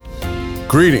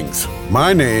Greetings.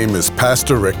 My name is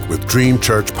Pastor Rick with Dream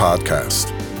Church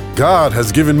Podcast. God has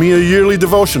given me a yearly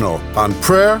devotional on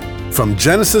prayer from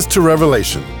Genesis to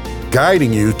Revelation,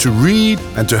 guiding you to read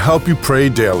and to help you pray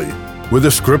daily, with a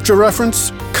scripture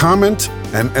reference, comment,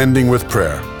 and ending with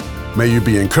prayer. May you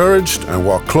be encouraged and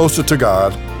walk closer to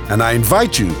God, and I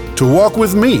invite you to walk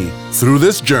with me through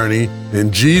this journey.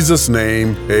 In Jesus'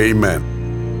 name,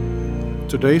 amen.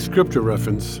 Today's scripture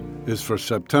reference is for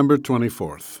September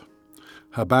 24th.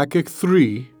 Habakkuk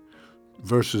 3,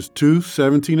 verses 2,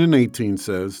 17, and 18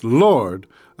 says, Lord,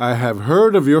 I have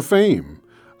heard of your fame.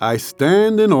 I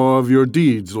stand in awe of your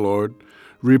deeds, Lord.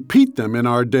 Repeat them in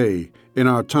our day, in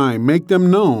our time. Make them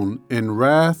known. In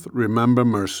wrath, remember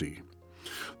mercy.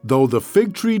 Though the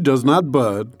fig tree does not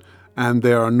bud, and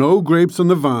there are no grapes on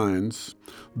the vines,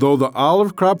 though the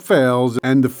olive crop fails,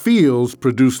 and the fields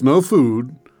produce no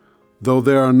food, though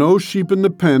there are no sheep in the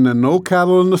pen and no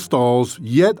cattle in the stalls,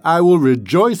 yet I will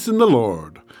rejoice in the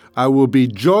Lord. I will be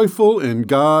joyful in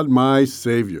God my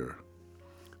Savior.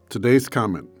 Today's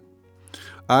comment.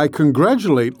 I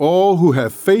congratulate all who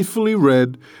have faithfully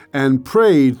read and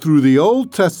prayed through the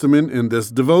Old Testament in this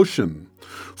devotion,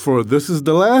 for this is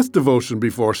the last devotion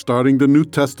before starting the New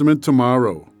Testament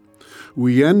tomorrow.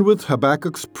 We end with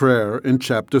Habakkuk's prayer in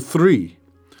chapter 3.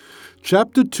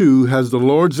 Chapter 2 has the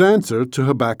Lord's answer to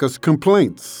Habakkuk's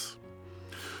complaints,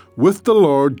 with the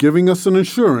Lord giving us an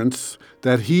assurance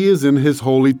that He is in His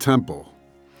holy temple,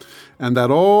 and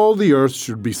that all the earth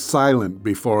should be silent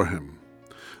before Him.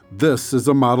 This is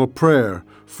a model prayer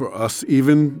for us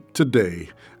even today,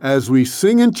 as we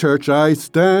sing in church, I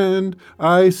stand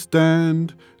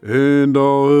in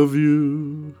awe of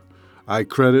you. I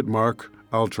credit Mark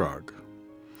Altrog.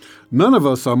 None of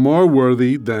us are more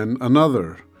worthy than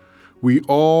another. We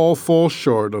all fall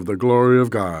short of the glory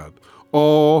of God.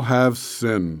 All have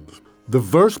sinned. The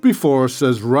verse before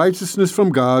says righteousness from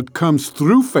God comes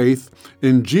through faith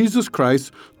in Jesus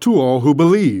Christ to all who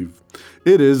believe.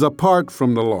 It is apart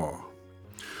from the law.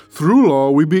 Through law,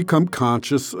 we become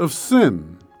conscious of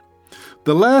sin.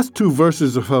 The last two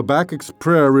verses of Habakkuk's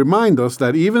prayer remind us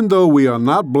that even though we are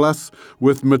not blessed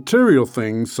with material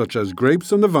things such as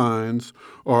grapes on the vines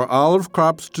or olive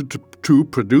crops to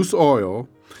produce oil,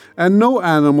 and no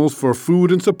animals for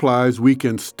food and supplies, we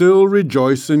can still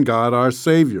rejoice in God our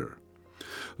Savior.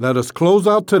 Let us close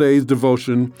out today's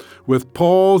devotion with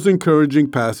Paul's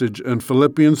encouraging passage in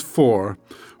Philippians 4,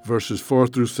 verses 4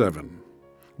 through 7,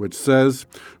 which says,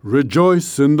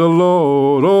 Rejoice in the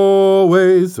Lord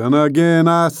always, and again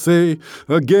I say,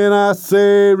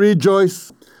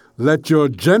 rejoice. Let your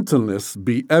gentleness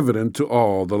be evident to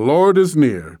all. The Lord is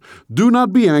near. Do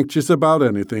not be anxious about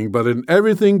anything, but in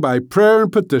everything by prayer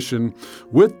and petition,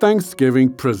 with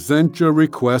thanksgiving, present your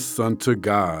requests unto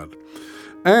God.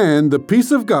 And the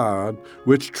peace of God,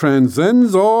 which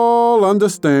transcends all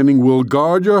understanding, will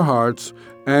guard your hearts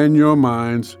and your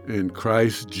minds in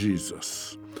Christ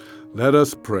Jesus. Let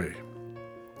us pray.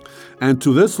 And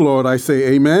to this, Lord, I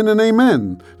say amen and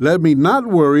amen. Let me not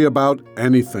worry about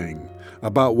anything,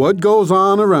 about what goes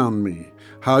on around me,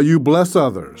 how you bless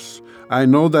others. I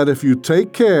know that if you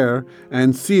take care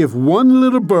and see if one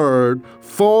little bird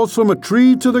falls from a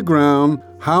tree to the ground,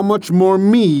 how much more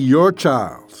me, your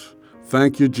child.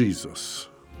 Thank you, Jesus.